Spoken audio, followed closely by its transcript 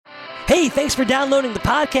Hey, thanks for downloading the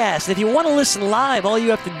podcast. If you want to listen live, all you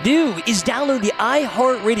have to do is download the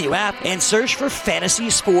iHeartRadio app and search for Fantasy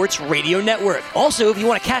Sports Radio Network. Also, if you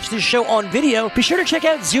want to catch this show on video, be sure to check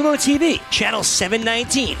out Zumo TV, channel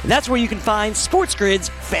 719. That's where you can find Sports Grid's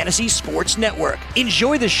Fantasy Sports Network.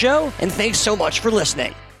 Enjoy the show, and thanks so much for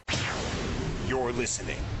listening. You're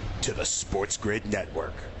listening to the Sports Grid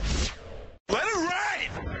Network. Let it rain!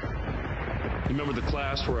 You remember the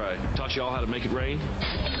class where I taught y'all how to make it rain?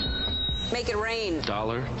 Make it rain.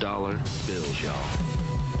 Dollar bills, y'all.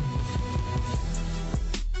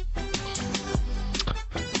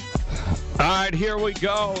 All right, here we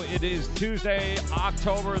go. It is Tuesday,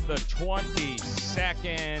 October the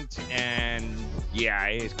 22nd, and yeah,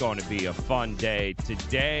 it's going to be a fun day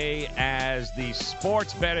today as the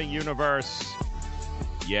sports betting universe.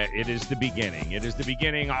 Yeah, it is the beginning. It is the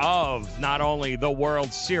beginning of not only the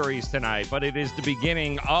World Series tonight, but it is the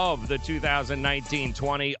beginning of the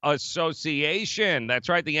 2019-20 association. That's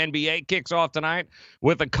right. The NBA kicks off tonight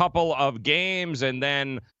with a couple of games. And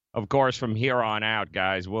then, of course, from here on out,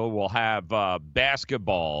 guys, we'll have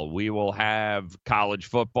basketball. We will have college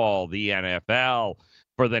football, the NFL.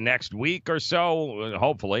 For the next week or so,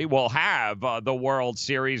 hopefully, we'll have the World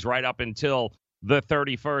Series right up until the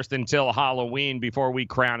 31st, until Halloween, before we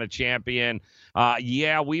crown a champion.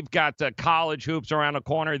 We've got college hoops around the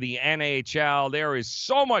corner, the NHL. There is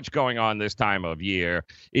so much going on this time of year.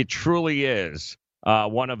 It truly is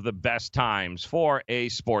one of the best times for a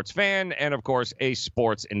sports fan and, of course, a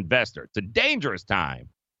sports investor. It's a dangerous time,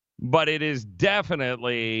 but it is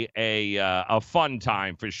definitely a fun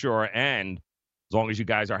time for sure. And as long as you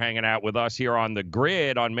guys are hanging out with us here on the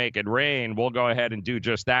grid on Make It Rain, we'll go ahead and do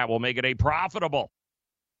just that. We'll make it a profitable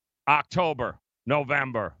October,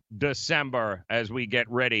 November, December as we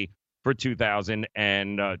get ready for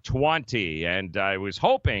 2020. And I was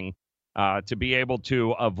hoping to be able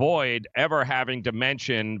to avoid ever having to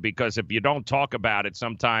mention, because if you don't talk about it,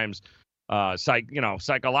 sometimes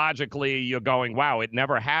psychologically you're going, wow, it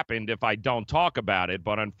never happened if I don't talk about it.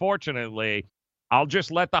 But unfortunately, I'll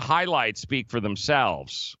just let the highlights speak for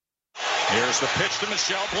themselves. Here's the pitch to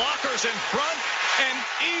Michelle. Blockers in front and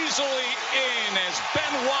easily in as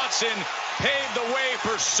Ben Watson paved the way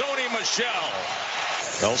for Sony Michel.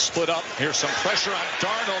 They'll split up. Here's some pressure on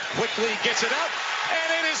Darnold. Quickly gets it out.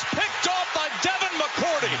 And it is picked off by Devin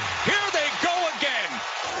McCourty. Here they go again.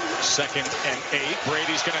 2nd and 8.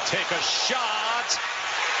 Brady's going to take a shot.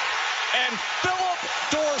 And Philip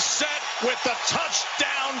Dorsett with the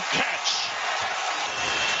touchdown catch.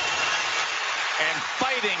 And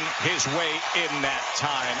fighting his way in that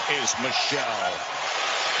time is Michelle.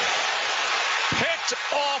 Picked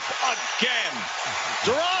off again.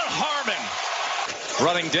 Deron Harmon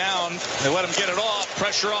running down. They let him get it off.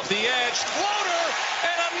 Pressure off the edge. Floater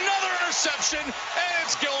and another interception. And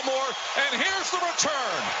it's Gilmore. And here's the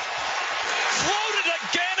return. Floated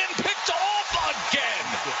again and picked off again.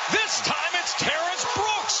 This time it's Terrence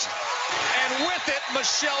Brooks. And with it,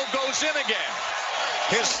 Michelle goes in again.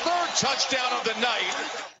 His 3rd touchdown of the night.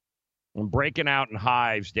 I'm breaking out in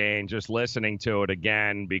hives, Dane, just listening to it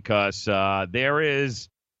again, because there is,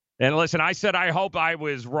 and listen, I said I hope I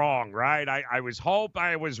was wrong, right? I hope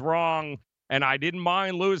I was wrong, and I didn't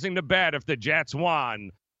mind losing the bet if the Jets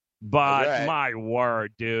won. But right. My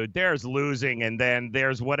word, dude, there's losing, and then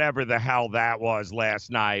there's whatever the hell that was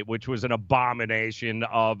last night, which was an abomination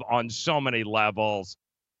on so many levels.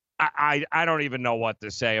 I don't even know what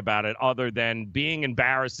to say about it other than being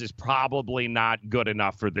embarrassed is probably not good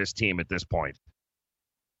enough for this team at this point.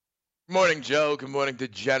 Good morning, Joe. Good morning,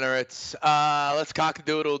 degenerates. Let's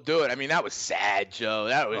cock-a-doodle do it. I mean, that was sad, Joe.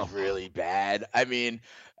 That was really bad. I mean,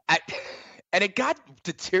 and it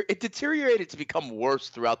deteriorated to become worse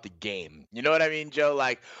throughout the game. You know what I mean, Joe?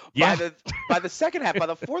 Like, by the second half, by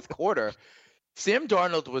the fourth quarter, Sam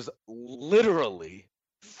Darnold was literally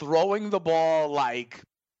throwing the ball like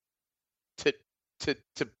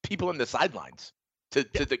to people in the sidelines, to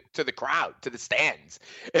the crowd, to the stands.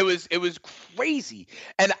 It was crazy,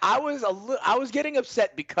 and I was getting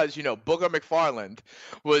upset because Booger McFarland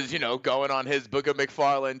was going on his Booger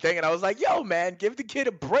McFarland thing, and I was like, yo man, give the kid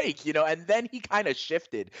a break, and then he kind of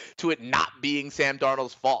shifted to it not being Sam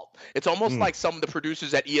Darnold's fault. It's almost like some of the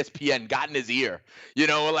producers at ESPN got in his ear,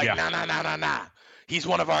 nah. He's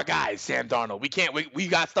one of our guys, Sam Darnold. We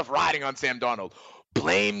got stuff riding on Sam Darnold.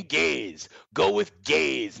 blame Gaze. Go with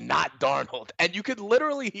Gaze, not Darnold. And you could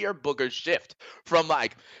literally hear Booger shift from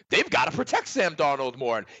like, they've got to protect Sam Darnold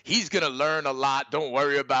more. And he's going to learn a lot. Don't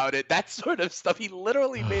worry about it. That sort of stuff. He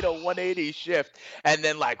literally made a 180 shift. And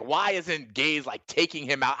then like, why isn't Gaze like taking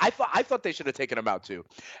him out? I thought they should have taken him out too.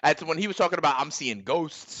 And when he was talking about, I'm seeing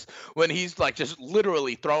ghosts, when he's like just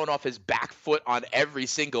literally throwing off his back foot on every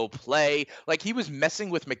single play, like he was messing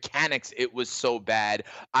with mechanics. It was so bad.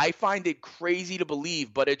 I find it crazy to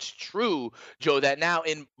believe, but it's true, Joe, that now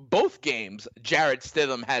in both games, Jarrett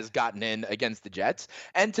Stidham has gotten in against the Jets.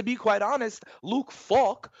 And to be quite honest, Luke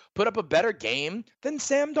Falk put up a better game than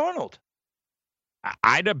Sam Darnold.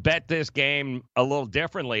 I'd have bet this game a little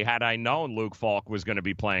differently had I known Luke Falk was going to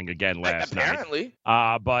be playing again last night. Apparently.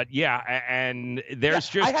 But yeah, and there's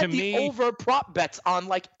just I had to me over prop bets on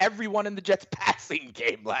like everyone in the Jets passing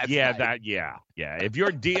game last night. Yeah. If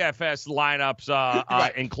your DFS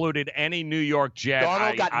lineups included any New York Jet,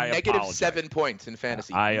 Darnold got I negative apologize. 7 points in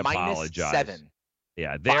fantasy. I Minus apologize. 7.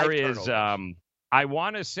 Yeah, 5 there is. turnovers. I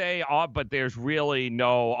want to say but there's really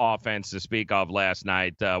no offense to speak of last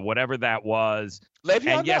night. Whatever that was.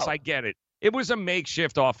 Le'Veon And yes, Bell. I get it. It was a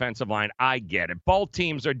makeshift offensive line. I get it. Both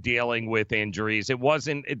teams are dealing with injuries.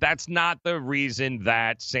 That's not the reason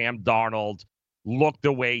that Sam Darnold looked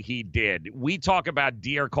the way he did. We talk about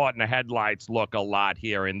deer caught in the headlights look a lot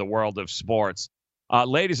here in the world of sports.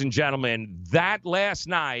 Ladies and gentlemen, that last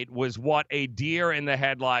night was what a deer in the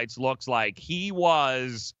headlights looks like. He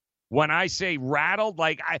was, when I say rattled,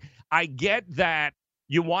 like I get that.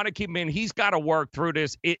 You want to keep him in. He's got to work through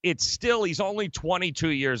this. It's still, he's only 22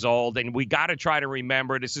 years old, and we got to try to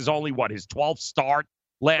remember this is only, his 12th start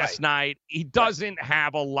last night. He doesn't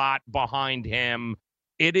have a lot behind him.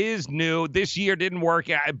 It is new. This year didn't work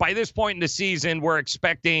out. By this point in the season, we're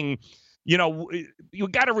expecting, you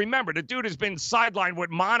got to remember, the dude has been sidelined with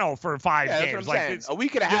mono for 5 games. That's what I'm saying. A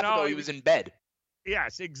week and a half ago, he was in bed.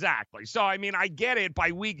 Yes, exactly. So, I mean, I get it.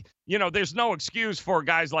 By week, there's no excuse for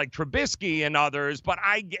guys like Trubisky and others, but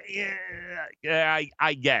I get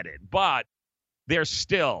it. But they're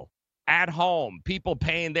still at home, people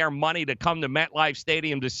paying their money to come to MetLife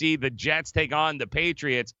Stadium to see the Jets take on the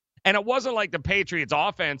Patriots. And it wasn't like the Patriots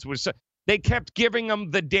offense was – they kept giving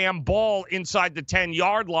them the damn ball inside the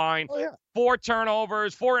 10-yard line. Oh, yeah. 4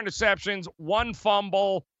 turnovers, 4 interceptions, 1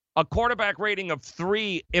 fumble. A quarterback rating of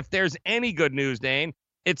 3. If there's any good news, Dane,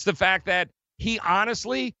 it's the fact that he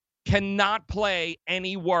honestly cannot play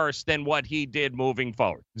any worse than what he did moving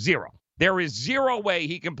forward. 0. There is 0 way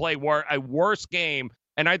he can play a worse game.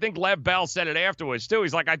 And I think Lev Bell said it afterwards, too.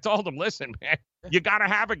 He's like, I told him, listen, man, you got to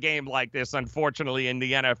have a game like this, unfortunately, in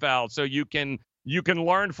the NFL, so you can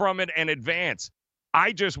learn from it and advance.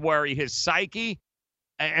 I just worry his psyche,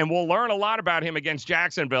 and we'll learn a lot about him against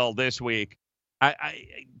Jacksonville this week.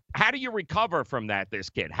 How do you recover from this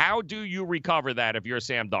kid? How do you recover that if you're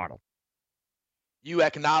Sam Darnold? You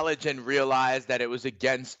acknowledge and realize that it was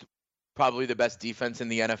against probably the best defense in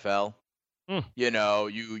the NFL.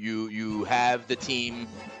 You have the team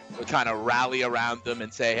kind of rally around them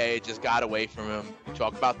and say, hey, just got away from him. You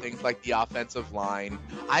talk about things like the offensive line.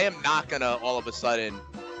 I am not going to all of a sudden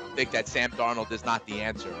think that Sam Darnold is not the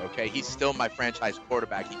answer, okay? He's still my franchise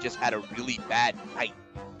quarterback. He just had a really bad night.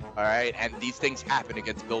 All right, and these things happen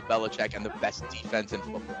against Bill Belichick and the best defense in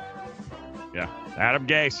football. Yeah, Adam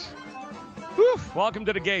Gase. Whew. Welcome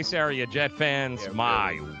to the Gase area, Jet fans. Yeah,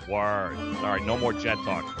 my word. All right, no more Jet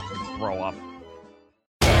talk. Throw up.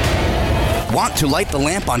 Want to light the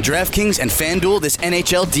lamp on DraftKings and FanDuel this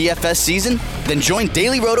NHL DFS season? Then join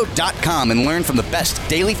DailyRoto.com and learn from the best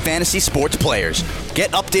daily fantasy sports players.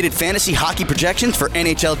 Get updated fantasy hockey projections for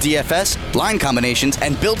NHL DFS, line combinations,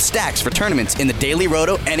 and build stacks for tournaments in the Daily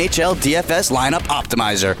Roto NHL DFS Lineup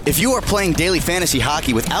Optimizer. If you are playing daily fantasy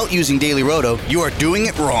hockey without using Daily Roto, you are doing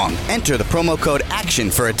it wrong. Enter the promo code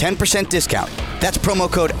ACTION for a 10% discount. That's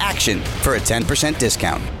promo code ACTION for a 10%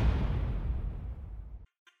 discount.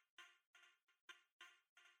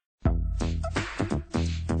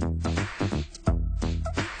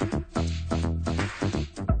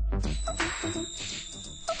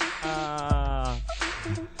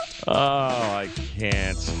 Oh, I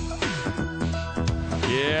can't.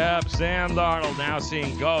 Yep, Sam Darnold now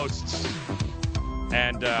seeing ghosts.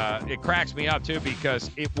 And it cracks me up, too, because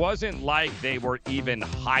it wasn't like they were even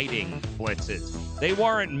hiding blitzes. They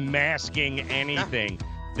weren't masking anything.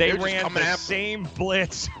 They ran the same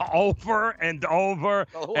blitz over and over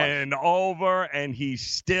and over, and he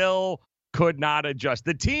still could not adjust.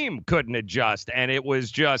 The team couldn't adjust, and it was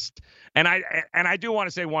just – and I do want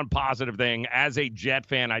to say one positive thing. As a Jet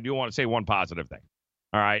fan, I do want to say one positive thing.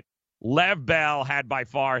 All right? Lev Bell had by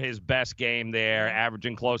far his best game there,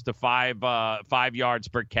 averaging close to 5 yards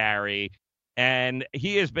per carry. And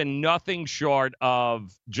he has been nothing short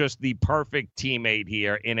of just the perfect teammate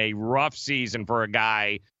here in a rough season for a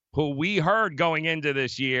guy who we heard going into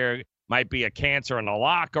this year might be a cancer in the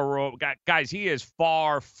locker room. Guys, he is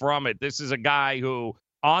far from it. This is a guy who,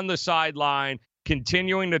 on the sideline,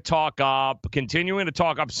 continuing to talk up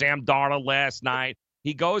Sam Darnold last night.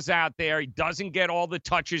 He goes out there. He doesn't get all the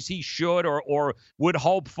touches he should or would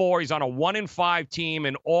hope for. He's on a 1-5 team,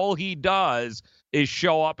 and all he does is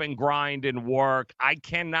show up and grind and work. I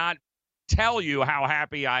cannot tell you how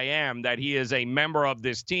happy I am that he is a member of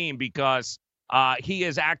this team because he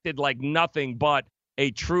has acted like nothing but a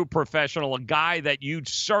true professional, a guy that you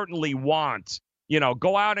certainly want.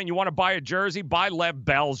 Go out and you want to buy a jersey, buy Lev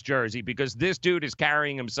Bell's jersey because this dude is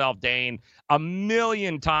carrying himself, Dane, a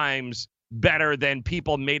million times better than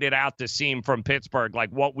people made it out to seem from Pittsburgh, like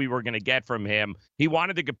what we were going to get from him. He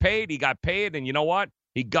wanted to get paid. He got paid. And you know what?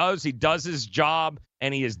 He does his job,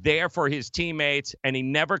 and he is there for his teammates, and he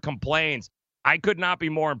never complains. I could not be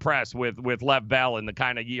more impressed with Lev Bell and the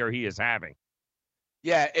kind of year he is having.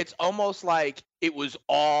 Yeah, it's almost like it was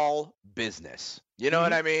all business. You know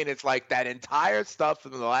what I mean? It's like that entire stuff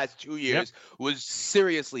from the last 2 years was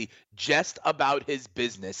seriously just about his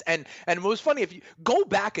business. And it was funny, if you go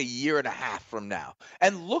back a year and a half from now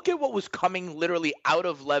and look at what was coming literally out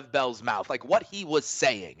of Lev Bell's mouth, like what he was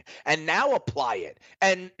saying, and now apply it.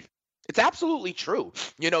 And it's absolutely true.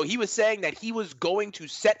 He was saying that he was going to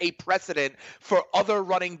set a precedent for other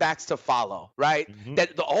running backs to follow, right?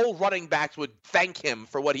 That the whole running backs would thank him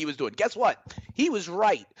for what he was doing. Guess what? He was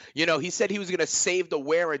right. He said he was going to save the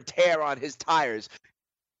wear and tear on his tires.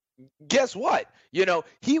 Guess what?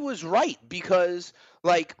 He was right because,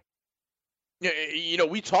 we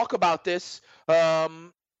talk about this.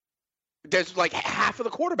 There's like half of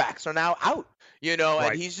the quarterbacks are now out.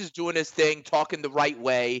 Right. And he's just doing his thing, talking the right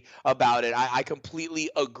way about it. I completely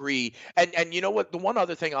agree. And you know what? The one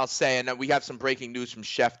other thing I'll say, and we have some breaking news from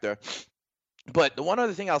Schefter, but the one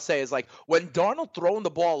other thing I'll say is, like, when Darnold throwing the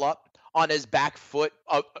ball up on his back foot,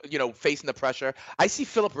 facing the pressure, I see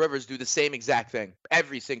Phillip Rivers do the same exact thing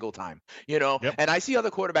every single time, and I see other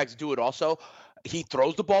quarterbacks do it also. He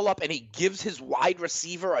throws the ball up and he gives his wide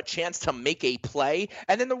receiver a chance to make a play.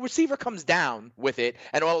 And then the receiver comes down with it.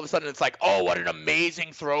 And all of a sudden it's like, oh, what an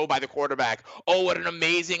amazing throw by the quarterback. Oh, what an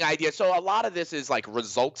amazing idea. So a lot of this is like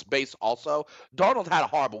results based also. Darnold had a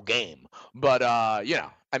horrible game, but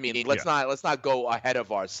let's not go ahead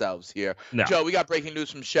of ourselves here. No. Joe, we got breaking news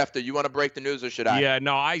from Schefter. You want to break the news or should I? Yeah,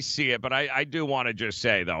 no, I see it, but I do want to just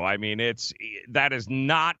say, though, that is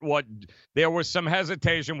not what – there was some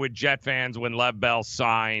hesitation with Jet fans when Lev Bell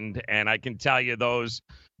signed, and I can tell you those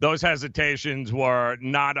hesitations were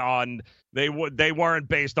not on – they weren't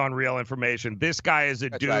based on real information. This guy is a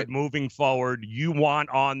dude right. Moving forward you want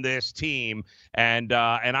on this team, and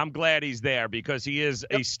I'm glad he's there because he is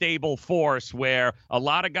a stable force where a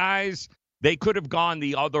lot of guys – they could have gone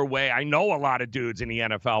the other way. I know a lot of dudes in the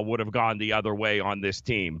NFL would have gone the other way on this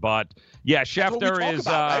team. But, yeah, Schefter is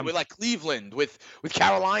right? With like Cleveland, with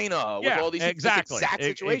Carolina, with all these exact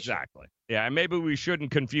situations. Exactly. Yeah, and maybe we shouldn't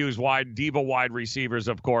confuse diva wide receivers,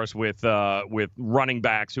 of course, with running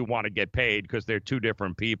backs who want to get paid because they're two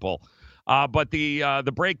different people. But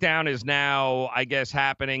the breakdown is now, I guess,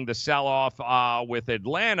 happening, the sell-off with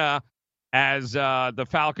Atlanta. As the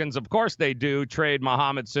Falcons, of course they do, trade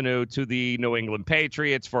Mohamed Sanu to the New England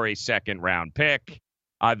Patriots for a second-round pick.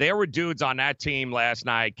 There were dudes on that team last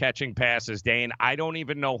night catching passes, Dane. I don't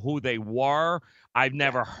even know who they were. I've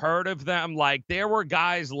never heard of them. Like, there were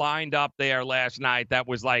guys lined up there last night that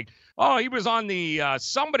was like, oh, he was on the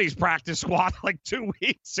somebody's practice squad like 2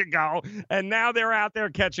 weeks ago, and now they're out there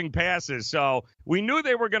catching passes. So we knew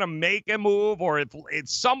they were going to make a move, or if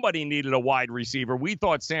somebody needed a wide receiver. We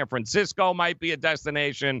thought San Francisco might be a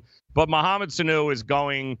destination, but Mohamed Sanu is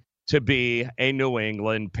going to be a New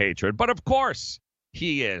England Patriot. But, of course,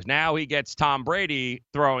 he is. Now he gets Tom Brady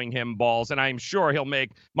throwing him balls, and I'm sure he'll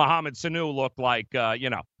make Mohamed Sanu look like,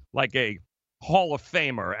 like a Hall of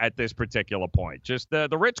Famer at this particular point. Just the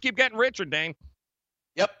rich keep getting richer, Dane.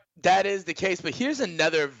 Yep, that is the case. But here's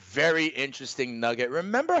another very interesting nugget.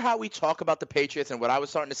 Remember how we talk about the Patriots and what I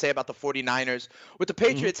was starting to say about the 49ers? With the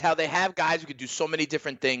Patriots, how they have guys who could do so many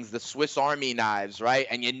different things, the Swiss Army knives, right?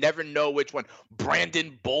 And you never know which one.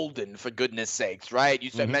 Brandon Bolden, for goodness sakes, right?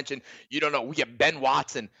 You mentioned, you don't know. We get Ben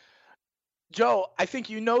Watson. Joe, I think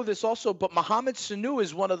you know this also, but Mohamed Sanu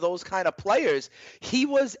is one of those kind of players. He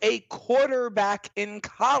was a quarterback in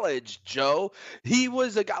college, Joe. He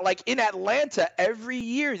was a guy like in Atlanta every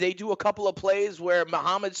year. They do a couple of plays where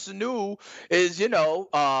Mohamed Sanu is,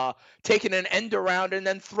 taking an end around and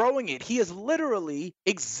then throwing it. He is literally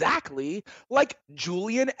exactly like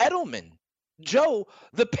Julian Edelman. Joe,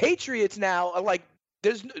 the Patriots now are like,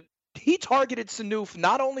 he targeted Sanu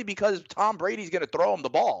not only because Tom Brady's going to throw him the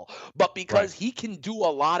ball, but because he can do a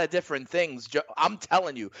lot of different things. I'm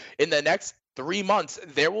telling you, in the next 3 months,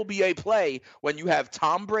 there will be a play when you have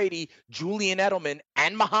Tom Brady, Julian Edelman,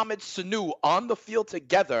 and Mohamed Sanu on the field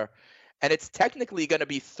together, and it's technically going to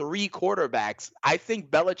be 3 quarterbacks. I think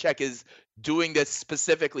Belichick is doing this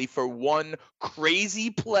specifically for one crazy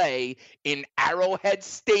play in Arrowhead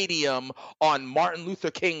Stadium on Martin Luther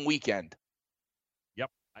King weekend.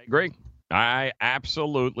 I agree. I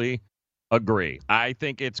absolutely agree. I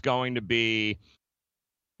think it's going to be,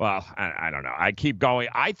 well, I don't know. I keep going.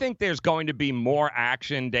 I think there's going to be more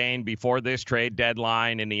action, Dane, before this trade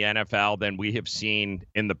deadline in the NFL than we have seen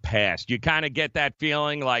in the past. You kind of get that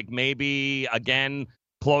feeling like maybe, again,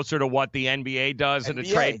 closer to what the NBA does at the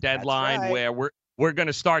trade deadline, where we're going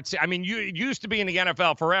to start. I mean, it used to be in the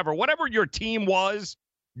NFL forever. Whatever your team was,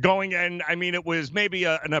 going in, I mean, it was maybe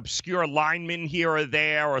an obscure lineman here or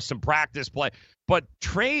there or some practice play. But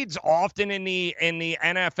trades often in the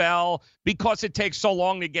NFL, because it takes so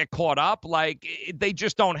long to get caught up, they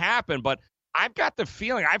just don't happen. But I've got the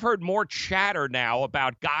feeling, I've heard more chatter now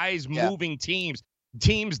about guys moving teams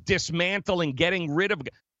dismantling, getting rid of.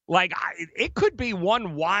 It could be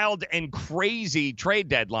one wild and crazy trade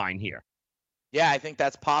deadline here. Yeah, I think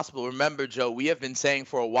that's possible. Remember, Joe, we have been saying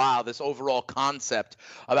for a while this overall concept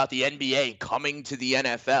about the NBA coming to the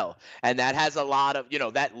NFL. And that has a lot of,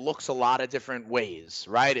 that looks a lot of different ways,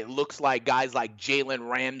 right? It looks like guys like Jalen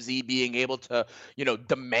Ramsey being able to,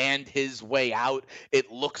 demand his way out. It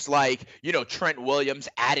looks like, Trent Williams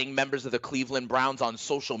adding members of the Cleveland Browns on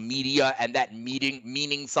social media and that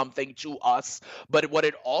meaning something to us. But what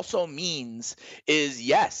it also means is,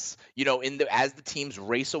 yes, as the teams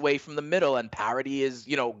race away from the middle and parity is,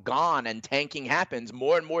 gone and tanking happens,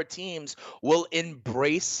 more and more teams will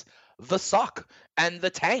embrace the suck and the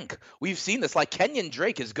tank. We've seen this. Like Kenyon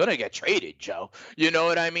Drake is going to get traded, Joe. You know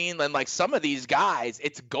what I mean? And like some of these guys,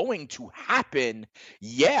 it's going to happen.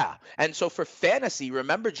 Yeah. And so for fantasy,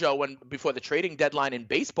 remember, Joe, before the trading deadline in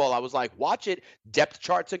baseball, I was like, watch it. Depth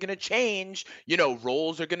charts are going to change.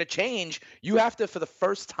 Roles are going to change. You have to, for the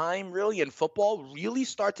first time really in football, really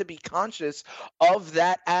start to be conscious of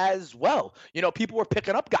that as well. People were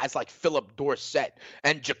picking up guys like Philip Dorsett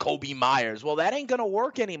and Jacoby Myers. Well, that ain't going to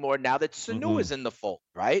work anymore now that Sanu is in the fold,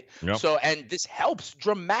 right? Yep. So, and this helps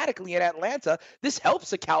dramatically in Atlanta. This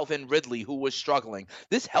helps a Calvin Ridley who was struggling.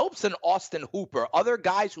 This helps an Austin Hooper, other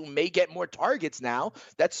guys who may get more targets now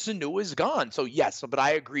that Sanu is gone. So yes, but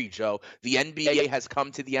I agree, Joe. The NBA has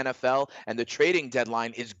come to the NFL, and the trading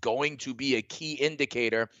deadline is going to be a key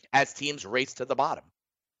indicator as teams race to the bottom.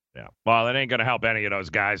 Yeah, well, it ain't going to help any of those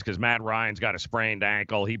guys because Matt Ryan's got a sprained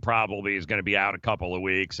ankle. He probably is going to be out a couple of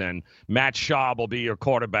weeks, and Matt Schaub will be your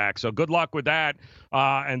quarterback. So good luck with that.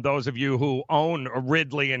 And those of you who own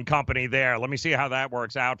Ridley and company there, let me see how that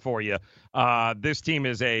works out for you. This team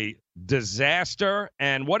is a disaster,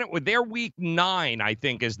 and their week 9, I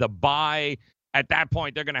think, is the bye. At that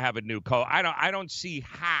point, they're going to have a new coach. I don't see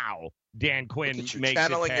how Dan Quinn makes it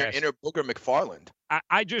channeling past. Your inner Booger McFarland.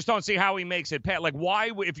 I just don't see how he makes it past. Like,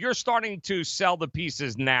 why, if you're starting to sell the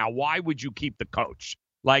pieces now, why would you keep the coach?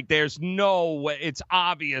 Like, there's no way. It's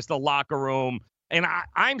obvious the locker room. And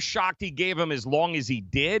I'm shocked he gave him as long as he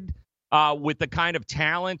did with the kind of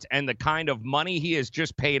talent and the kind of money he has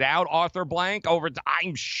just paid out Arthur Blank over.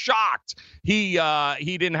 I'm shocked he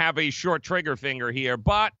didn't have a short trigger finger here.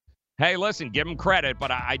 But hey, listen, give him credit, but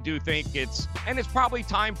I do think it's probably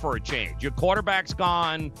time for a change. Your quarterback's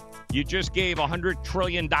gone. You just gave $100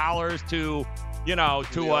 trillion to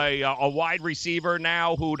a wide receiver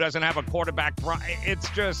now who doesn't have a quarterback. It's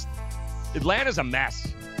just, Atlanta's a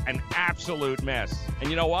mess, an absolute mess. And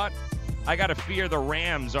you know what? I got to fear the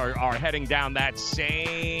Rams are heading down that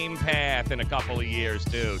same path in a couple of years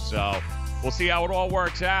too. So we'll see how it all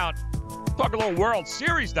works out. Talk a little World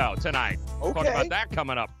Series, though, tonight. Okay. Talk about that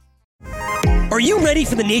coming up. Are you ready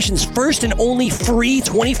for the nation's first and only free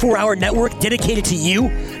 24-hour network dedicated to you,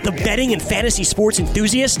 the betting and fantasy sports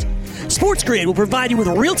enthusiast? SportsGrid will provide you with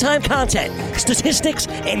real-time content, statistics,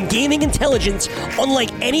 and gaming intelligence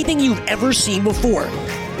unlike anything you've ever seen before.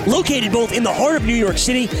 Located both in the heart of New York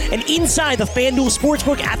City and inside the FanDuel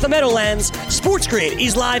Sportsbook at the Meadowlands, SportsGrid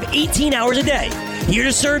is live 18 hours a day, here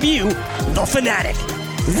to serve you, the fanatic.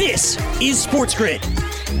 This is Sports Grid.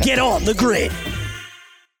 Get on the grid.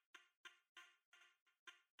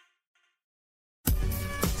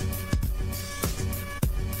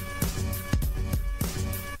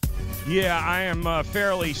 Yeah, I am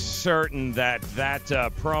fairly certain that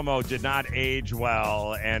promo did not age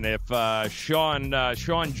well, and if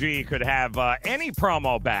Sean G could have any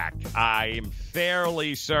promo back, I am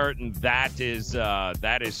fairly certain that is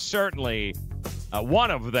certainly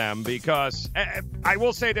one of them, because I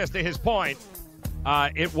will say this to his point.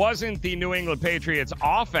 It wasn't the New England Patriots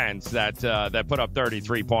offense that put up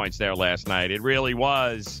 33 points there last night. It really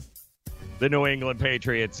was the New England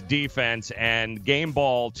Patriots defense, and game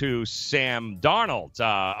ball to Sam Darnold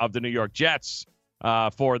of the New York Jets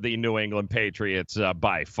for the New England Patriots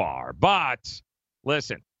by far. But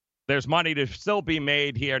listen, there's money to still be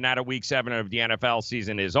made here now that Week 7 of the NFL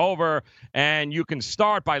season is over, and you can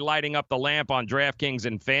start by lighting up the lamp on DraftKings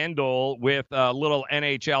and FanDuel with a little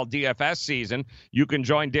NHL DFS season. You can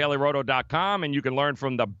join DailyRoto.com, and you can learn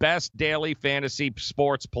from the best daily fantasy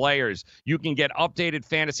sports players. You can get updated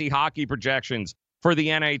fantasy hockey projections for the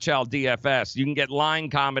NHL DFS. You can get line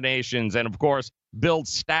combinations and, of course, build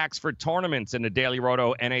stacks for tournaments in the Daily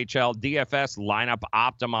Roto NHL DFS lineup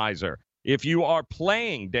optimizer. If you are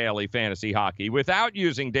playing daily fantasy hockey without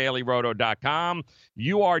using dailyroto.com,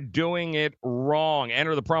 you are doing it wrong.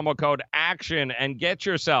 Enter the promo code ACTION and get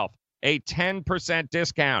yourself a 10%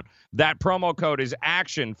 discount. That promo code is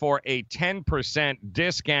ACTION for a 10%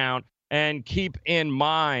 discount. And keep in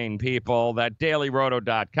mind, people, that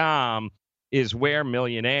dailyroto.com is where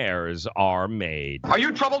millionaires are made. Are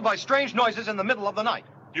you troubled by strange noises in the middle of the night?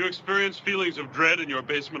 Do you experience feelings of dread in your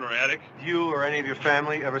basement or attic? You or any of your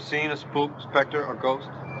family ever seen a spook, specter, or ghost?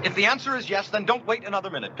 If the answer is yes, then don't wait another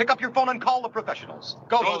minute. Pick up your phone and call the professionals.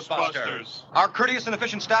 Go Ghostbusters. Our courteous and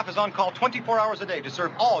efficient staff is on call 24 hours a day to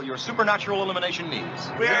serve all your supernatural elimination needs.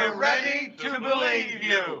 We're ready to believe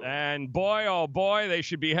you. And boy, oh boy, they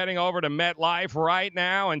should be heading over to MetLife right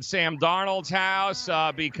now in Sam Darnold's house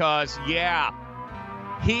because, yeah,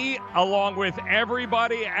 he, along with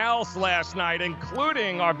everybody else last night,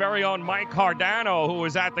 including our very own Mike Cardano, who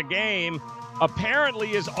was at the game,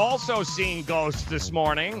 apparently is also seeing ghosts this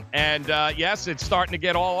morning. And, yes, it's starting to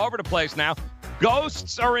get all over the place now.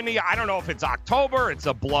 Ghosts are in the, I don't know if it's October, it's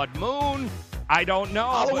a blood moon. I don't know.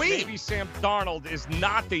 Halloween. But maybe Sam Darnold is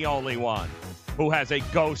not the only one who has a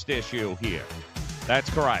ghost issue here.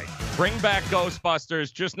 That's correct. Bring back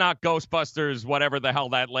Ghostbusters, just not Ghostbusters, whatever the hell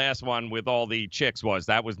that last one with all the chicks was.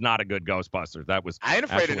 That was not a good Ghostbusters. That was. I ain't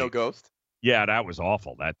afraid of no ghost. Yeah, that was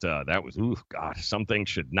awful. That was, ooh, God, something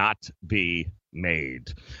should not be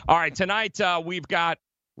made. All right, tonight we've got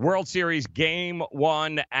World Series Game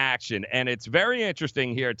 1 action, and it's very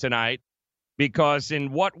interesting here tonight because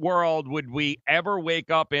in what world would we ever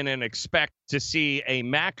wake up in and expect to see a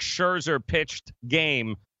Max Scherzer pitched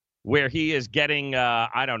game where he is getting,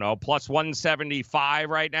 I don't know, plus 175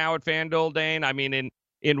 right now at FanDuel, Dane? I mean,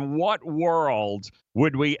 in what world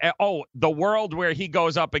would we – the world where he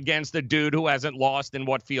goes up against a dude who hasn't lost in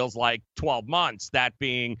what feels like 12 months, that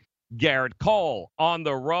being Garrett Cole. On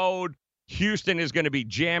the road, Houston is going to be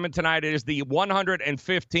jamming tonight. It is the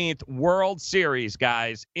 115th World Series,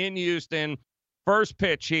 guys, in Houston. First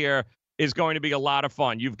pitch here is going to be a lot of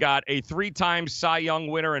fun. You've got a 3-time Cy Young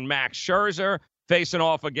winner in Max Scherzer, facing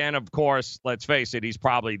off again, of course, let's face it, he's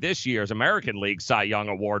probably this year's American League Cy Young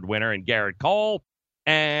Award winner in Garrett Cole.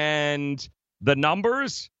 And the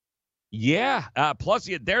numbers, yeah, plus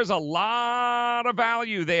there's a lot of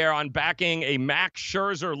value there on backing a Max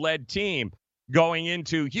Scherzer-led team going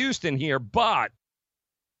into Houston here. But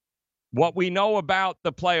what we know about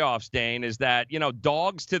the playoffs, Dane, is that,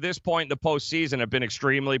 dogs to this point in the postseason have been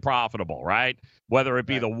extremely profitable, right? Whether it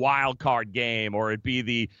be the wild card game or it be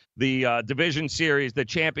the division series, the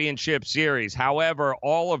championship series. However,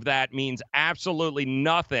 all of that means absolutely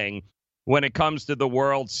nothing when it comes to the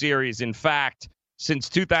World Series. In fact, since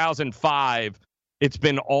 2005, it's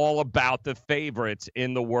been all about the favorites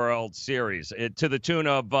in the World Series, to the tune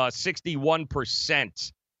of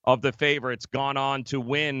 61% of the favorites gone on to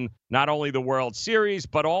win not only the World Series,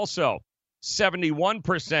 but also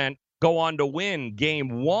 71% go on to win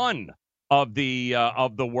Game 1 of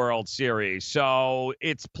the World Series. So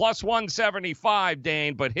it's plus 175,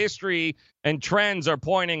 Dane, but history and trends are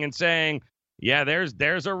pointing and saying, yeah,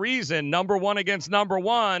 there's a reason. Number one against number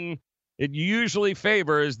one, it usually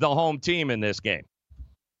favors the home team in this game.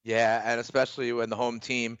 Yeah, and especially when the home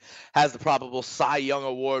team has the probable Cy Young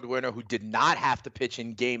Award winner who did not have to pitch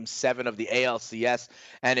in Game 7 of the ALCS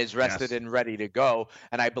and is rested Yes. and ready to go,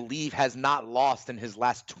 and I believe has not lost in his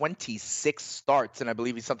last 26 starts, and I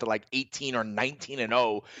believe he's something like 18 or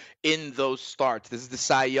 19-0 in those starts. This is the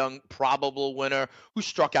Cy Young probable winner who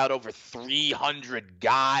struck out over 300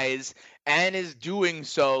 guys and is doing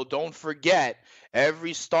so, don't forget,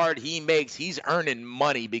 every start he makes, he's earning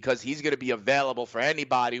money because he's going to be available for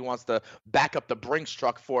anybody who wants to back up the Brinks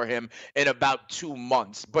truck for him in about 2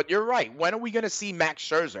 months. But you're right. When are we going to see Max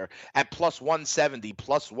Scherzer at plus 170,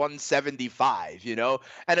 plus 175,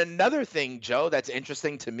 And another thing, Joe, that's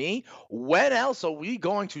interesting to me, when else are we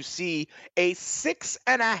going to see a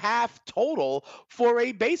 6.5 total for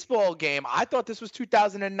a baseball game? I thought this was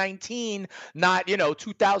 2019, not,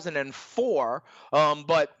 2004.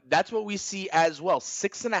 But that's what we see as well.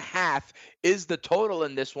 6.5 is the total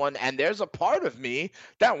in this one. And there's a part of me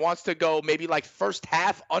that wants to go maybe like first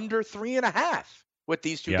half under 3.5 with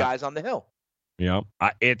these two guys on the hill. Yeah.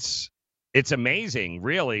 It's amazing,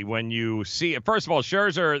 really, when you see it. First of all,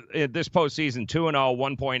 Scherzer this postseason 2-0,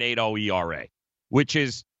 1.80 ERA, which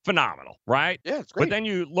is phenomenal, right? Yeah, it's great. But then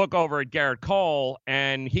you look over at Garrett Cole,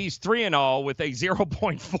 and he's 3-0 with a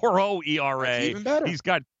 0.40 ERA. That's even better. He's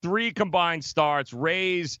got 3 combined starts,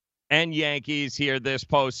 Rays and Yankees here this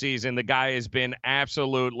postseason. The guy has been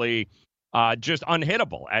absolutely just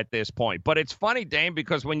unhittable at this point. But it's funny, Dane,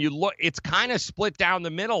 because when you look, it's kind of split down the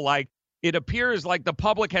middle. Like, it appears like the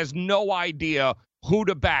public has no idea who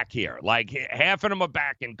to back here. Like, half of them are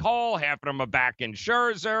backing Cole, half of them are backing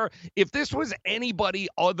Scherzer. If this was anybody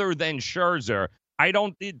other than Scherzer,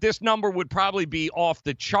 this number would probably be off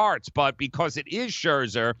the charts, but because it is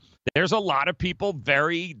Scherzer, there's a lot of people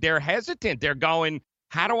they're hesitant. They're going,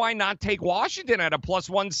 how do I not take Washington at a plus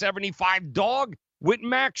 175 dog with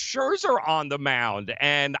Max Scherzer on the mound?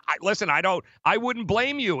 And I wouldn't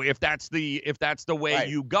blame you if that's the way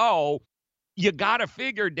you go. You got to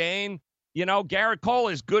figure, Dane, Garrett Cole,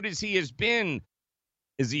 as good as he has been,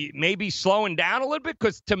 is he maybe slowing down a little bit?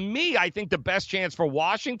 Because to me, I think the best chance for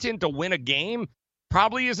Washington to win a game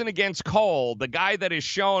probably isn't against Cole. The guy that has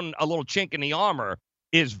shown a little chink in the armor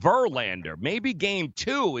is Verlander. Maybe Game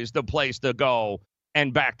 2 is the place to go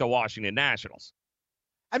and back the Washington Nationals.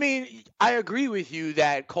 I mean, I agree with you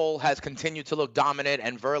that Cole has continued to look dominant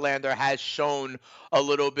and Verlander has shown a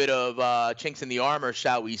little bit of chinks in the armor,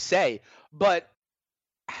 shall we say. But,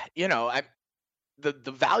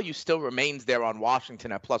 the value still remains there on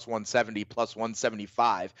Washington at plus 170, plus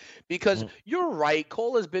 175, because you're right.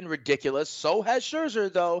 Cole has been ridiculous. So has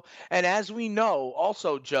Scherzer, though. And as we know,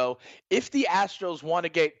 also, Joe, if the Astros want to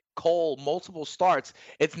get Cole multiple starts,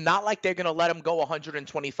 it's not like they're going to let him go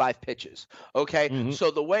 125 pitches. Okay.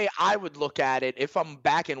 So the way I would look at it, if I'm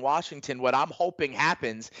back in Washington, what I'm hoping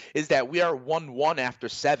happens is that we are 1-1 after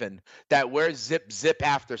 7, that we're zip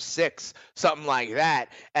after 6, something like that.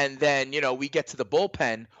 And then, we get to the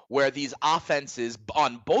bullpen where these offenses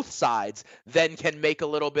on both sides then can make a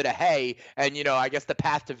little bit of hay. And, I guess the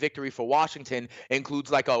path to victory for Washington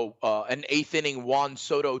includes like an 8th inning Juan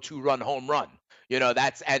Soto 2-run home run.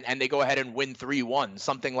 That's and they go ahead and win 3-1,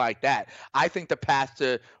 something like that. I think the path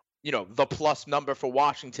to, the plus number for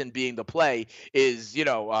Washington being the play is,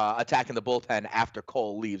 attacking the bullpen after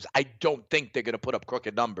Cole leaves. I don't think they're going to put up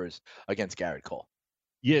crooked numbers against Garrett Cole.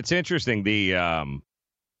 Yeah, it's interesting. This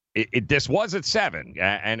was at 7,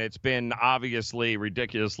 and it's been obviously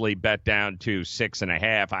ridiculously bet down to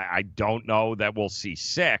 6.5. I don't know that we'll see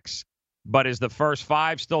 6. But is the first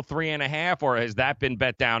 5 still 3.5, or has that been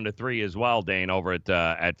bet down to 3 as well, Dane, over at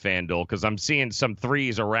FanDuel? Because I'm seeing some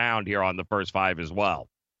 3s around here on the first 5 as well.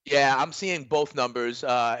 Yeah, I'm seeing both numbers.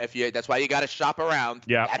 That's why you got to shop around.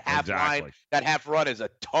 Yeah, that half exactly. line, that half run is a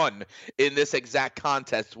ton in this exact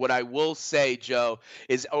contest. What I will say, Joe,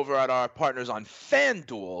 is over at our partners on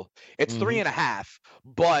FanDuel, it's 3.5,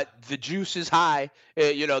 but the juice is high.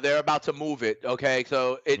 They're about to move it. Okay,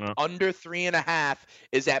 so under 3.5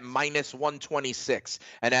 is at minus 126,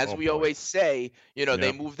 and as we always say,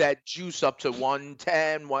 they move that juice up to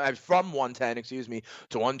 110, from 110,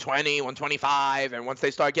 to 120, 125, and once they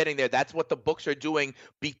start getting there, that's what the books are doing,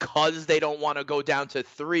 because they don't want to go down to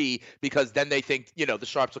 3, because then they think the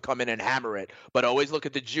sharps will come in and hammer it. But always look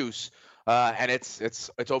at the juice, and it's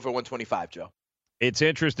over 125, Joe. It's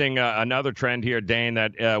interesting. Another trend here, Dane,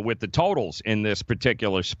 that with the totals in this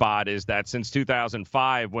particular spot is that since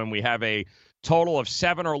 2005, when we have a total of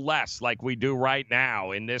 7 or less, like we do right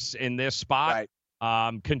now in this spot,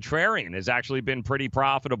 contrarian has actually been pretty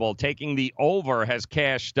profitable. Taking the over has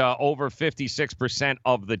cashed over 56%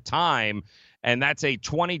 of the time, and that's a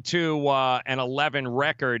 22-11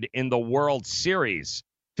 record in the World Series.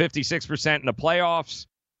 56% in the playoffs.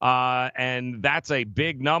 And that's a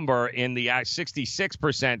big number in the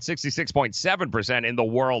 66.7% in the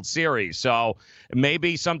World Series. So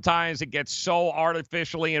maybe sometimes it gets so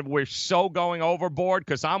artificially and we're so going overboard,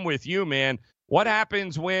 because I'm with you, man. What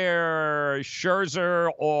happens where Scherzer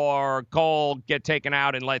or Cole get taken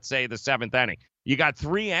out in, let's say, the 7th inning? You got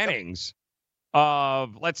 3 innings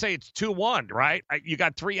of, let's say it's 2-1, right? You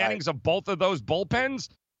got 3 innings of both of those bullpens.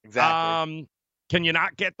 Exactly. Can you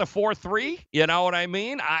not get the 4-3? You know what I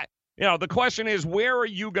mean? The question is, where are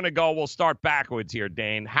you going to go? We'll start backwards here,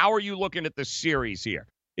 Dane. How are you looking at the series here?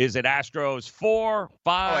 Is it Astros 4,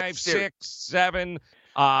 5, 6, 7?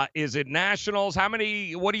 Is it Nationals?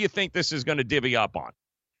 What do you think this is going to divvy up on?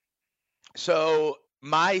 So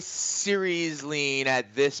my series lean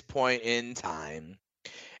at this point in time,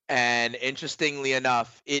 and interestingly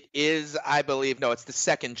enough, it is, I believe, it's the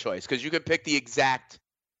second choice, because you could pick the exact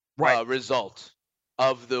result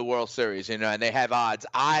of the World Series, and they have odds.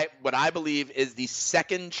 What I believe is the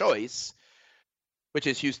second choice, which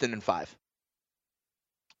is Houston in 5.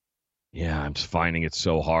 Yeah, I'm finding it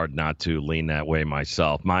so hard not to lean that way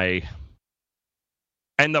myself. And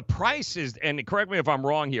the price is, and correct me if I'm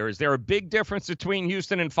wrong here, is there a big difference between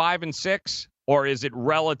Houston in 5 and 6, or is it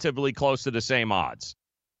relatively close to the same odds?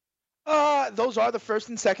 Those are the first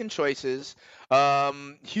and second choices.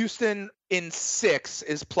 Houston in 6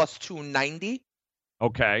 is plus 290.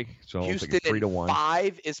 Okay, so Houston like 3-1. in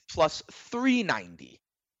 5 is plus 390.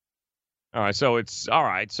 All right, so it's all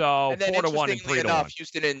right. So 4-1 and 3-1.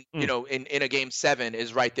 Houston in a game 7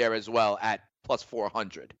 is right there as well at plus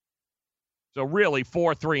 400. So really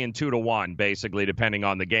 4-3 and 2-1, basically, depending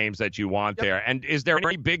on the games that you want there. And is there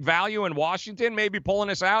any big value in Washington maybe pulling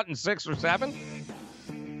us out in 6 or 7?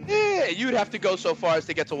 Yeah, you'd have to go so far as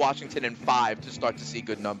to get to Washington in 5 to start to see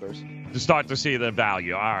good numbers. To start to see the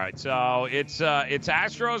value. All right, so it's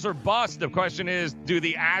Astros or bust. The question is, do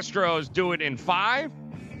the Astros do it in 5,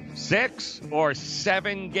 6, or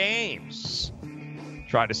 7 games?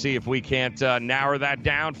 Try to see if we can't narrow that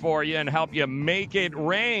down for you and help you make it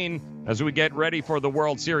rain as we get ready for the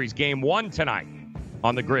World Series Game 1 tonight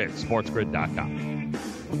on the Grid, sportsgrid.com.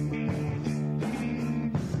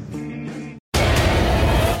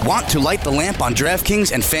 Want to light the lamp on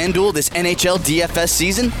DraftKings and FanDuel this NHL DFS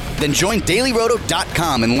season? Then join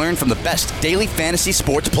DailyRoto.com and learn from the best daily fantasy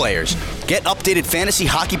sports players. Get updated fantasy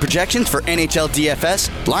hockey projections for NHL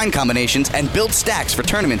DFS, line combinations, and build stacks for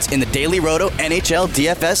tournaments in the Daily Roto NHL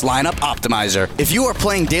DFS Lineup Optimizer. If you are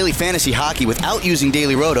playing daily fantasy hockey without using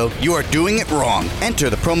Daily Roto, you are doing it wrong. Enter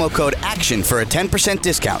the promo code ACTION for a 10%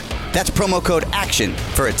 discount. That's promo code ACTION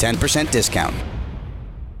for a 10% discount.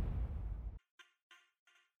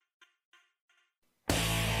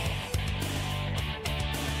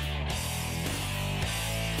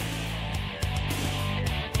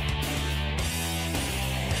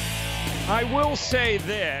 I will say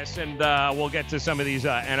this, and we'll get to some of these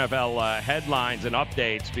NFL headlines and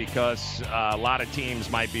updates, because a lot of teams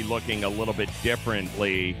might be looking a little bit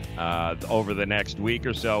differently over the next week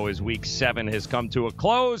or so as Week 7 has come to a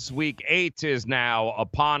close. Week 8 is now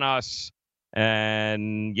upon us.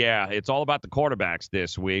 And, yeah, it's all about the quarterbacks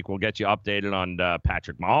this week. We'll get you updated on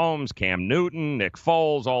Patrick Mahomes, Cam Newton, Nick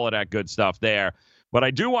Foles, all of that good stuff there. But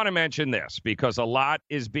I do want to mention this, because a lot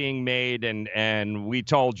is being made, and we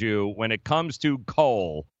told you when it comes to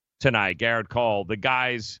Cole tonight, Garrett Cole, the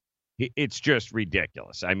guys, it's just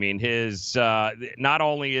ridiculous. I mean, his not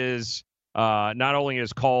only is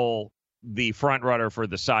Cole the front runner for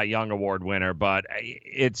the Cy Young Award winner, but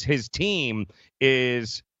it's his team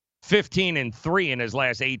is 15-3 in his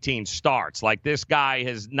last 18 starts. Like, this guy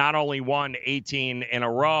has not only won 18 in a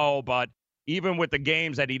row, but even with the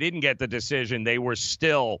games that he didn't get the decision, they were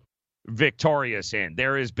still victorious in.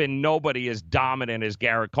 There has been nobody as dominant as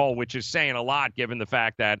Garrett Cole, which is saying a lot given the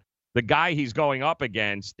fact that the guy he's going up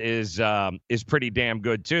against is pretty damn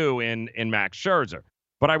good too in Max Scherzer.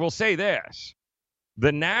 But I will say this.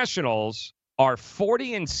 The Nationals are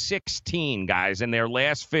 40-16, guys, in their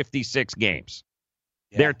last 56 games.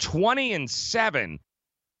 Yeah. They're 20-7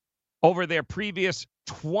 over their previous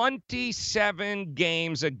 27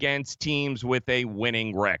 games against teams with a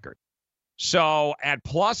winning record. So at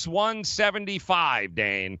plus 175,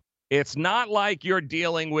 Dane, it's not like you're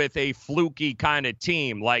dealing with a fluky kind of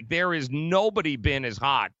team. Like, there is nobody been as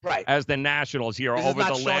hot as the Nationals here over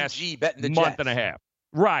the last month and a half.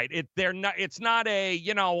 Right. It's not a,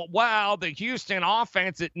 the Houston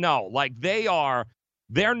offense.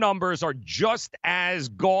 Their numbers are just as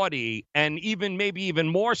gaudy, and maybe even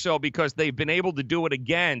more so, because they've been able to do it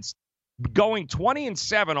against going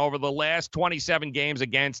 20-7 over the last 27 games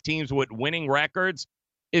against teams with winning records.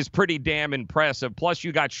 is pretty damn impressive. Plus,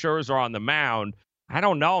 you got Scherzer on the mound. I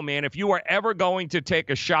don't know, man. If you were ever going to take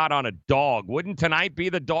a shot on a dog, wouldn't tonight be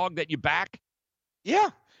the dog that you back?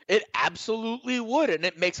 Yeah, it absolutely would, and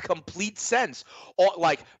it makes complete sense.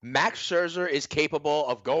 Like, Max Scherzer is capable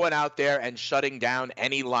of going out there and shutting down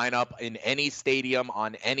any lineup in any stadium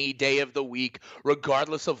on any day of the week,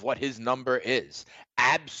 regardless of what his number is.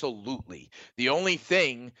 Absolutely. The only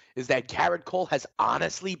thing is that Garrett Cole has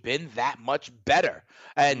honestly been that much better.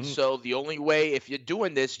 And so the only way, if you're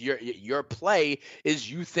doing this, your play is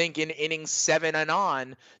you think in innings 7 and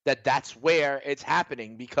on that's where it's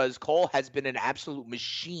happening, because Cole has been an absolute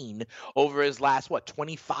machine over his last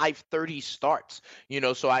 25, 30 starts.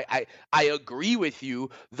 So I agree with you.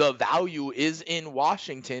 The value is in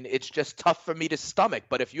Washington. It's just tough for me to stomach.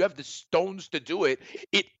 But if you have the stones to do it,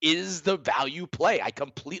 it is the value play. I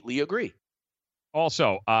completely agree.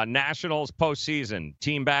 Also, Nationals postseason,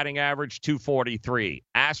 team batting average 243.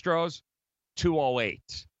 Astros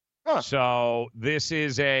 208. So this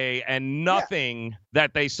is nothing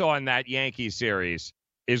that they saw in that Yankees series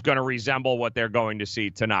is going to resemble what they're going to see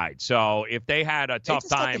tonight. So if they had a tough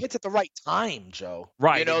time, hits at the right time, Joe.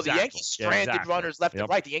 Right. The Yankees stranded runners left and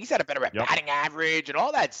right. The Yankees had a better batting average and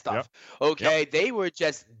all that stuff. Okay, they were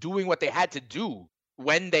just doing what they had to do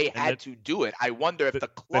when they had to do it. I wonder if the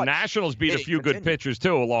Nationals beat a few good pitchers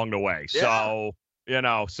too along the way. So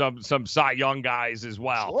some Cy Young guys as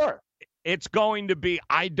well. Sure. It's going to be.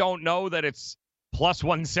 I don't know that it's plus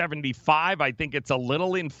 175. I think it's a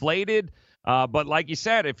little inflated. But like you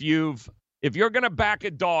said, if you're going to back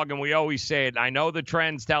a dog, and we always say it, I know the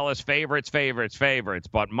trends tell us favorites,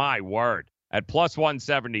 but my word, at plus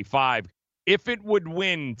 175, if it would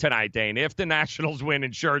win tonight, Dane, if the Nationals win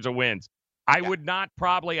and Scherzer wins, I would not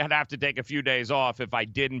probably. I'd have to take a few days off if I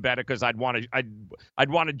didn't bet it, because I'd want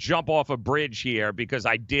to jump off a bridge here because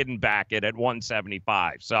I didn't back it at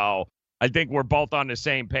 175. So I think we're both on the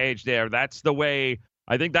same page there. That's the way.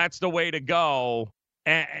 I think that's the way to go.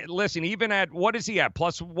 And listen, even at what is he at?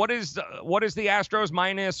 Plus, what is the Astros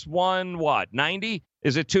minus 90?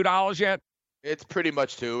 Is it $2 yet? It's pretty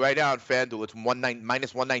much $2 right now on FanDuel. It's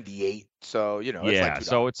minus 198. So it's like $2.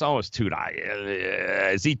 So it's almost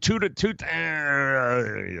 $2. Is he $2 to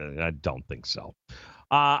 $2? I don't think so.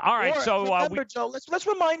 All right. So remember, Joe, let's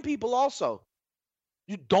remind people also,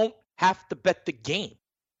 you don't have to bet the game.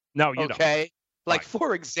 No, you don't. Okay. Like,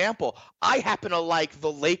 for example, I happen to like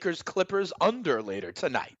the Lakers-Clippers under later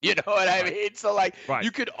tonight. You know what I mean? So, you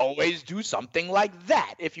could always do something like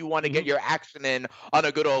that if you want to get your action in on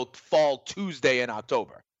a good old fall Tuesday in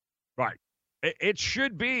October. Right. It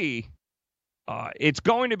should be. It's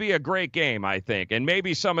going to be a great game, I think. And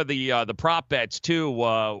maybe some of the prop bets, too,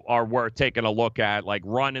 are worth taking a look at, like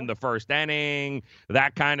run in the first inning,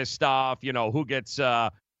 that kind of stuff. Who gets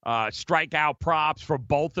strikeout props for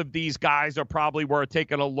both of these guys are probably worth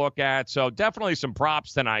taking a look at. So definitely some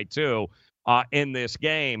props tonight, too, in this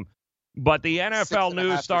game. But the NFL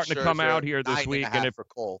news starting to come out here this week. And for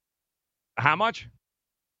Cole. How much?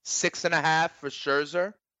 6.5 for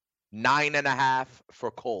Scherzer, 9.5 for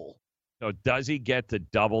Cole. So does he get to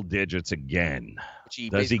double digits again? Which he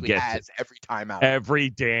basically has every time out. Every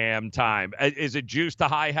damn time. Is it juice to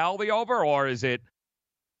high hell, the over, or is it?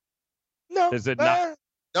 No. Is it not?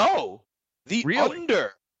 No, the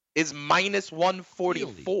under is minus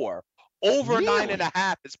 144. Over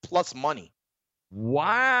 9.5 is plus money.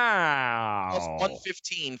 Wow. Plus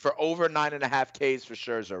 115 for over 9.5 Ks for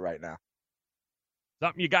Scherzer right now.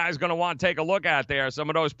 Something you guys going to want to take a look at there. Some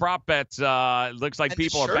of those prop bets, looks like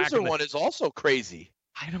people are back. The Scherzer one is also crazy.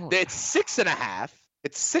 It's 6.5.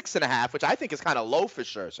 It's 6.5, which I think is kind of low for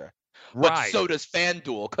Scherzer. But so does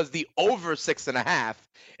FanDuel, because the over 6.5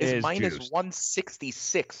 is minus juiced.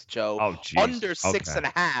 166, Joe. Oh, geez. Under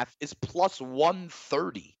 6.5 is plus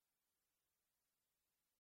 130.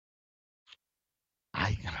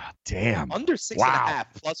 Damn. Under 6.5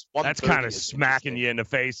 plus 130. That's kind of smacking you in the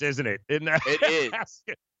face, isn't it? Isn't that? It is.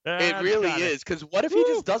 It really is. Because what if he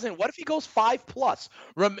just doesn't? What if he goes 5+?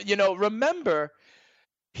 Remember,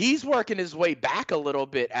 he's working his way back a little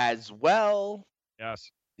bit as well. Yes.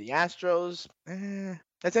 The Astros,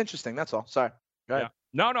 that's interesting. That's all. Sorry. Go ahead.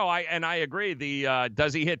 No, I agree.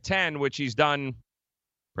 Does he hit 10, which he's done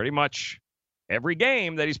pretty much every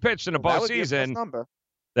game that he's pitched in the postseason.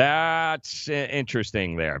 That's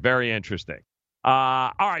interesting there. Very interesting.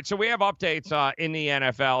 All right, so we have updates in the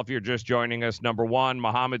NFL if you're just joining us. Number one,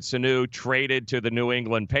 Mohamed Sanu traded to the New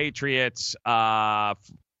England Patriots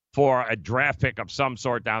for a draft pick of some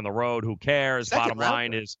sort down the road. Who cares? Bottom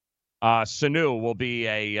line is Sanu will be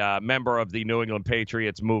a member of the New England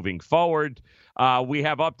Patriots moving forward. We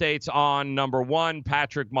have updates on, number one,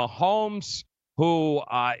 Patrick Mahomes, who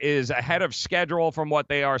is ahead of schedule from what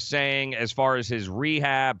they are saying as far as his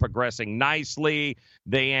rehab progressing nicely.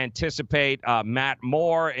 They anticipate Matt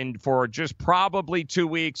Moore, and for just probably 2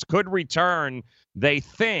 weeks, could return, they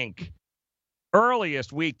think,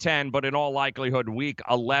 earliest week 10, but in all likelihood week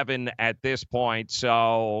 11 at this point.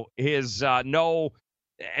 So his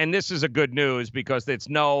and this is a good news because it's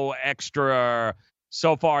no extra.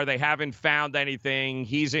 So far, they haven't found anything.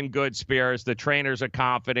 He's in good spirits. The trainers are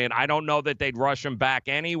confident. I don't know that they'd rush him back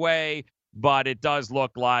anyway, but it does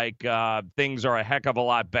look like things are a heck of a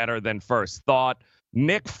lot better than first thought.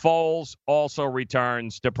 Nick Foles also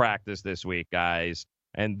returns to practice this week, guys.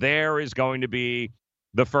 And there is going to be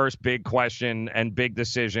the first big question and big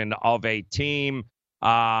decision of a team.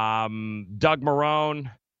 Doug Marrone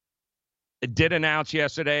did announce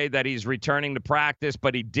yesterday that he's returning to practice,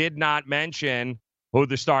 but he did not mention who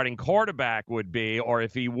the starting quarterback would be or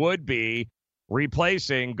if he would be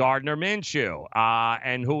replacing Gardner Minshew,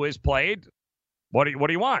 and who has played. What do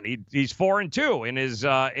you want? He's 4-2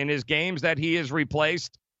 in his games that he has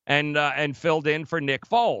replaced and filled in for Nick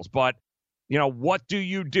Foles. But what do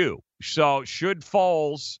you do? So should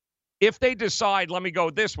Foles, if they decide, let me go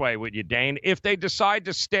this way with you, Dane, if they decide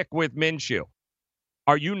to stick with Minshew,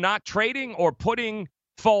 are you not trading or putting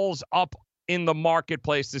Foles up in the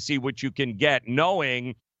marketplace to see what you can get,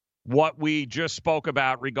 knowing what we just spoke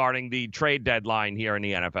about regarding the trade deadline here in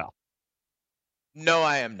the NFL? No,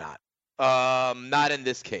 I am not. Not in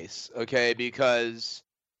this case, okay? Because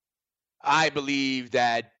I believe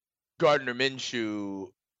that Gardner Minshew,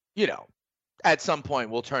 at some point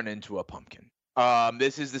will turn into a pumpkin.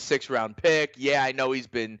 This is the 6th-round pick. Yeah, I know he's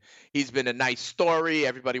been a nice story.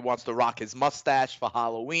 Everybody wants to rock his mustache for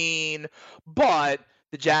Halloween, but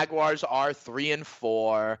the Jaguars are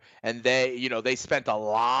 3-4, and they spent a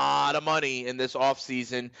lot of money in this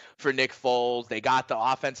offseason for Nick Foles. They got the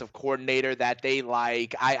offensive coordinator that they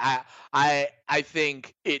like. I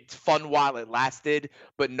think it's fun while it lasted,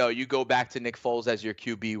 but no, you go back to Nick Foles as your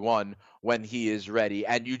QB1 when he is ready,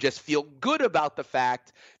 and you just feel good about the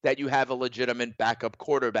fact that you have a legitimate backup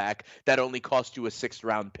quarterback that only cost you a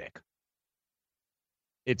 6th-round pick.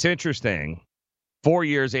 It's interesting. 4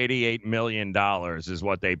 years, $88 million is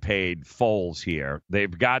what they paid Foles here.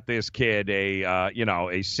 They've got this kid a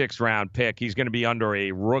 6th-round pick. He's going to be under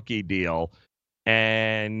a rookie deal.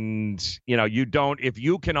 And, if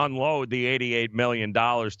you can unload the $88 million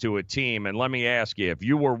to a team, and let me ask you, if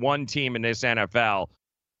you were one team in this NFL,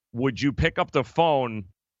 would you pick up the phone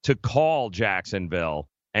to call Jacksonville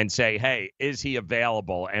and say, hey, is he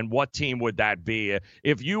available? And what team would that be?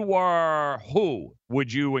 If you were who,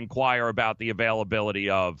 would you inquire about the availability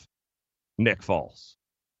of Nick Foles?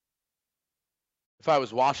 If I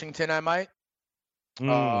was Washington, I might.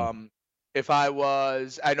 If I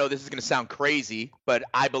was, I know this is going to sound crazy, but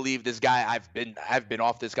I believe this guy, I've been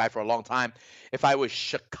off this guy for a long time. If I was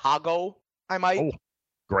Chicago, I might. Oh,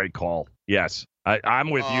 great call. Yes, I'm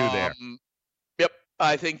with you there. Yep.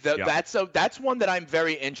 I think that's one that I'm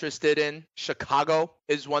very interested in. Chicago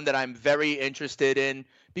is one that I'm very interested in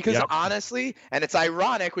because honestly, and it's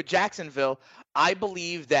ironic with Jacksonville, I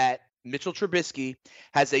believe that Mitchell Trubisky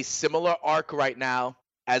has a similar arc right now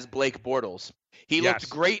as Blake Bortles. He looked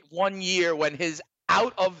great one year when his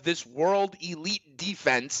out-of-this-world elite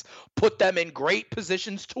defense put them in great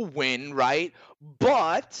positions to win, right?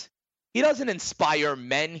 But he doesn't inspire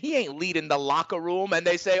men. He ain't leading the locker room, and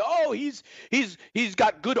they say, oh, he's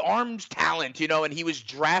got good arms talent, and he was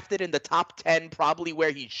drafted in the top 10, probably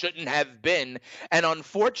where he shouldn't have been. And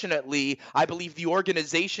unfortunately, I believe the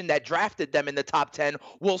organization that drafted them in the top 10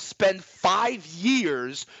 will spend 5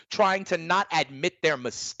 years trying to not admit their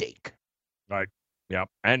mistake. Right. Yeah.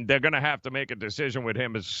 And they're going to have to make a decision with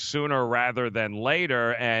him sooner rather than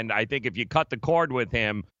later. And I think if you cut the cord with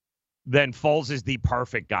him, then Foles is the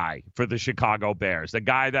perfect guy for the Chicago Bears. The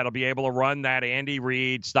guy that'll be able to run that Andy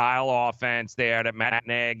Reid style offense there that Matt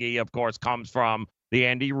Nagy, of course, comes from the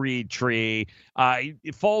Andy Reid tree.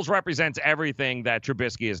 Foles represents everything that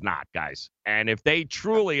Trubisky is not, guys. And if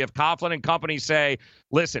Coughlin and company say,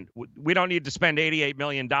 listen, we don't need to spend $88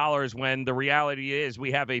 million when the reality is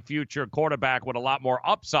we have a future quarterback with a lot more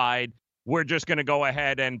upside, we're just going to go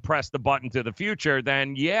ahead and press the button to the future,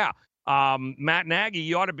 then Matt Nagy,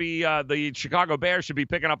 you ought to be the Chicago Bears should be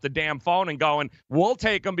picking up the damn phone and going, we'll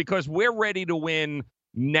take them because we're ready to win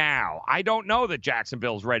now. I don't know that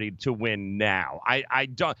Jacksonville's ready to win now. I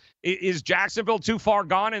don't. Is Jacksonville too far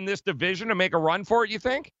gone in this division to make a run for it, you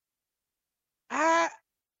think? I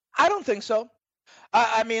don't think so.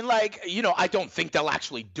 I mean, like, I don't think they'll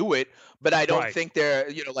actually do it, but I don't think they're,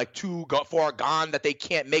 like too far gone that they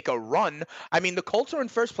can't make a run. I mean, the Colts are in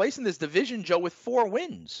first place in this division, Joe, with 4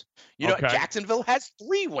 wins. Jacksonville has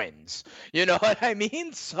 3 wins. You know what I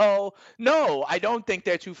mean? So, no, I don't think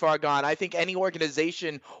they're too far gone. I think any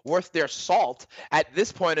organization worth their salt at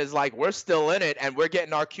this point is like, we're still in it and we're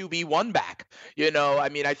getting our QB1 back. I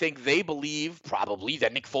mean, I think they believe probably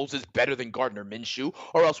that Nick Foles is better than Gardner Minshew,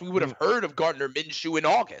 or else we would have heard of Gardner Minshew in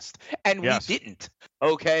August, and we didn't.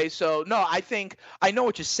 Okay, so no, I know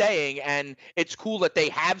what you're saying, and it's cool that they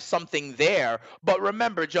have something there. But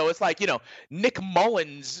remember, Joe, it's like, Nick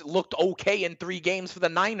Mullins looked okay in 3 games for the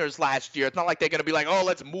Niners last year. It's not like they're going to be like, oh,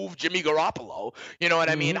 let's move Jimmy Garoppolo. You know what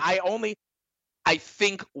I mean? I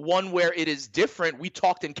think one where it is different, we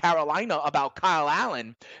talked in Carolina about Kyle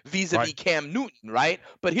Allen vis-a-vis Cam Newton, right?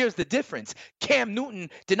 But here's the difference. Cam Newton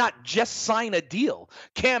did not just sign a deal.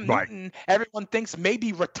 Cam Newton, everyone thinks may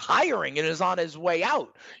be retiring and is on his way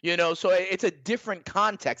out, so it's a different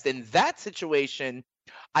context. In that situation,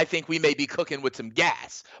 I think we may be cooking with some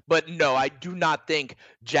gas. But no, I do not think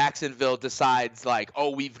Jacksonville decides like,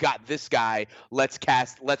 oh, we've got this guy. Let's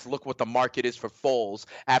look what the market is for Foles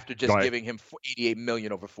after just giving him $88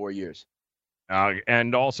 million over 4 years.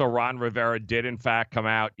 And also Ron Rivera did, in fact, come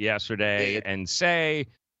out yesterday and say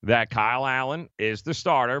that Kyle Allen is the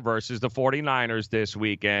starter versus the 49ers this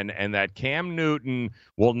weekend, and that Cam Newton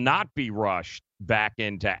will not be rushed back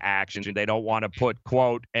into action. They don't want to put,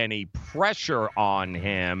 quote, any pressure on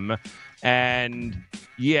him. And,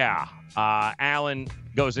 Allen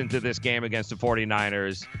goes into this game against the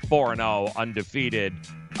 49ers 4-0, undefeated,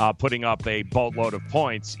 putting up a boatload of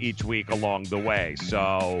points each week along the way.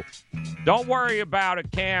 So don't worry about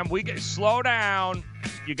it, Cam. Slow down.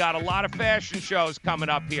 You got a lot of fashion shows coming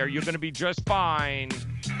up here. You're going to be just fine.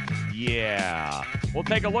 Yeah. We'll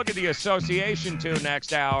take a look at the Association 2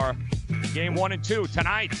 next hour. Game 1 and 2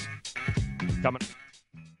 tonight. Coming.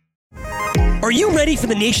 Are you ready for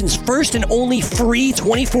the nation's first and only free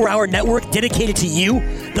 24-hour network dedicated to you,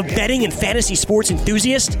 the betting and fantasy sports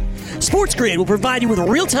enthusiast? SportsGrid will provide you with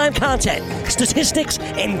real-time content, statistics,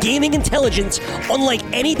 and gaming intelligence unlike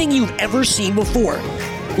anything you've ever seen before.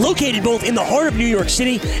 Located both in the heart of New York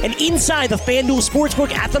City and inside the FanDuel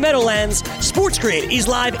Sportsbook at the Meadowlands, SportsGrid is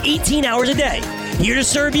live 18 hours a day, here to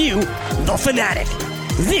serve you, the fanatic.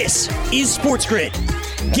 This is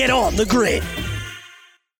SportsGrid. Get on the grid.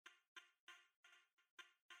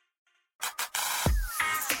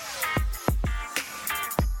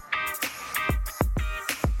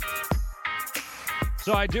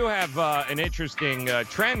 So I do have an interesting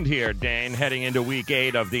trend here, Dane, heading into Week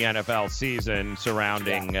 8 of the NFL season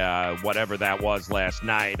surrounding whatever that was last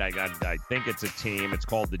night. I think it's a team. It's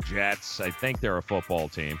called the Jets. I think they're a football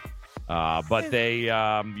team. But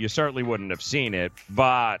you certainly wouldn't have seen it.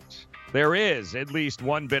 But there is at least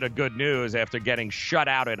one bit of good news after getting shut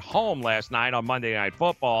out at home last night on Monday Night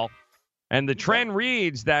Football. And the trend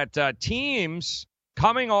reads that teams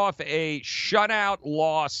coming off a shutout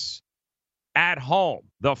loss at home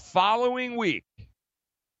the following week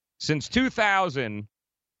since 2000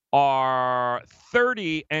 are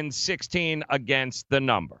 30-16 against the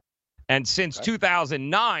number. And since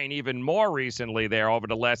 2009, even more recently there over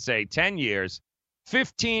the, let's say, 10 years,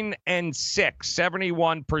 15-6,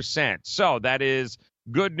 71%. So that is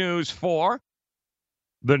good news for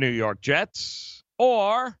the New York Jets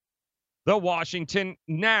or the Washington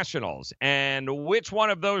Nationals. And which one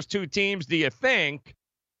of those two teams do you think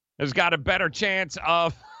has got a better chance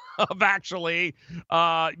of actually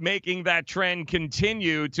making that trend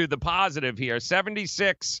continue to the positive here?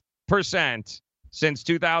 76% since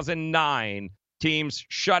 2009, teams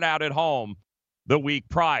shut out at home the week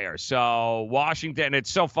prior. So Washington,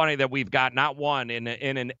 it's so funny that we've got not one in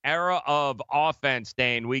an era of offense,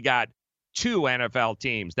 Dane, we got 2 NFL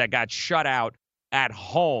teams that got shut out at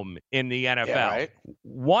home in the NFL. Yeah, right.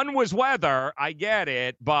 One was weather, I get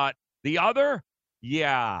it, but the other,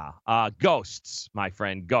 ghosts, my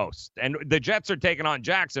friend, ghosts. And the Jets are taking on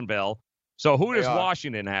Jacksonville. So who does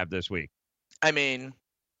Washington have this week? I mean,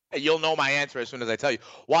 you'll know my answer as soon as I tell you.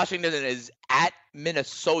 Washington is at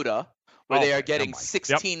Minnesota, where they are getting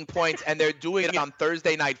 16 points, and they're doing it on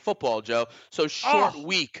Thursday Night Football, Joe. So short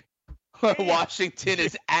week. Washington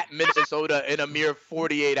is at Minnesota in a mere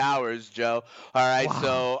 48 hours, Joe. All right,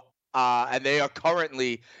 so and they are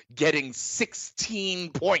currently getting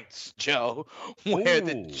 16 points, Joe, where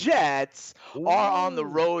the Jets are on the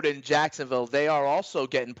road in Jacksonville. They are also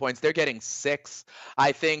getting points. They're getting 6.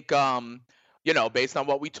 I think based on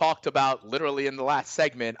what we talked about literally in the last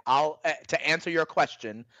segment, to answer your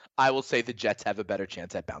question, I will say the Jets have a better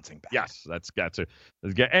chance at bouncing back. Yes, that's good.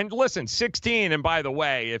 And listen, 16. And by the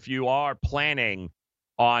way, if you are planning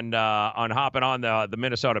on hopping on the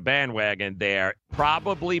Minnesota bandwagon, there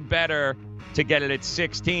probably better to get it at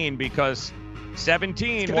 16 because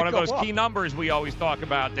 17, one of those key numbers we always talk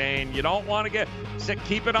about, Dane. You don't want to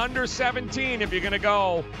keep it under 17 if you're going to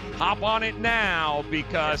go. Hop on it now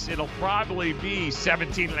because it'll probably be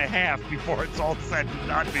 17.5 before it's all said and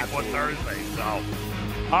done before Thursday. So,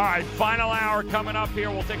 all right, final hour coming up here.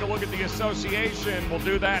 We'll take a look at the association. We'll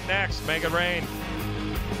do that next. Make it rain.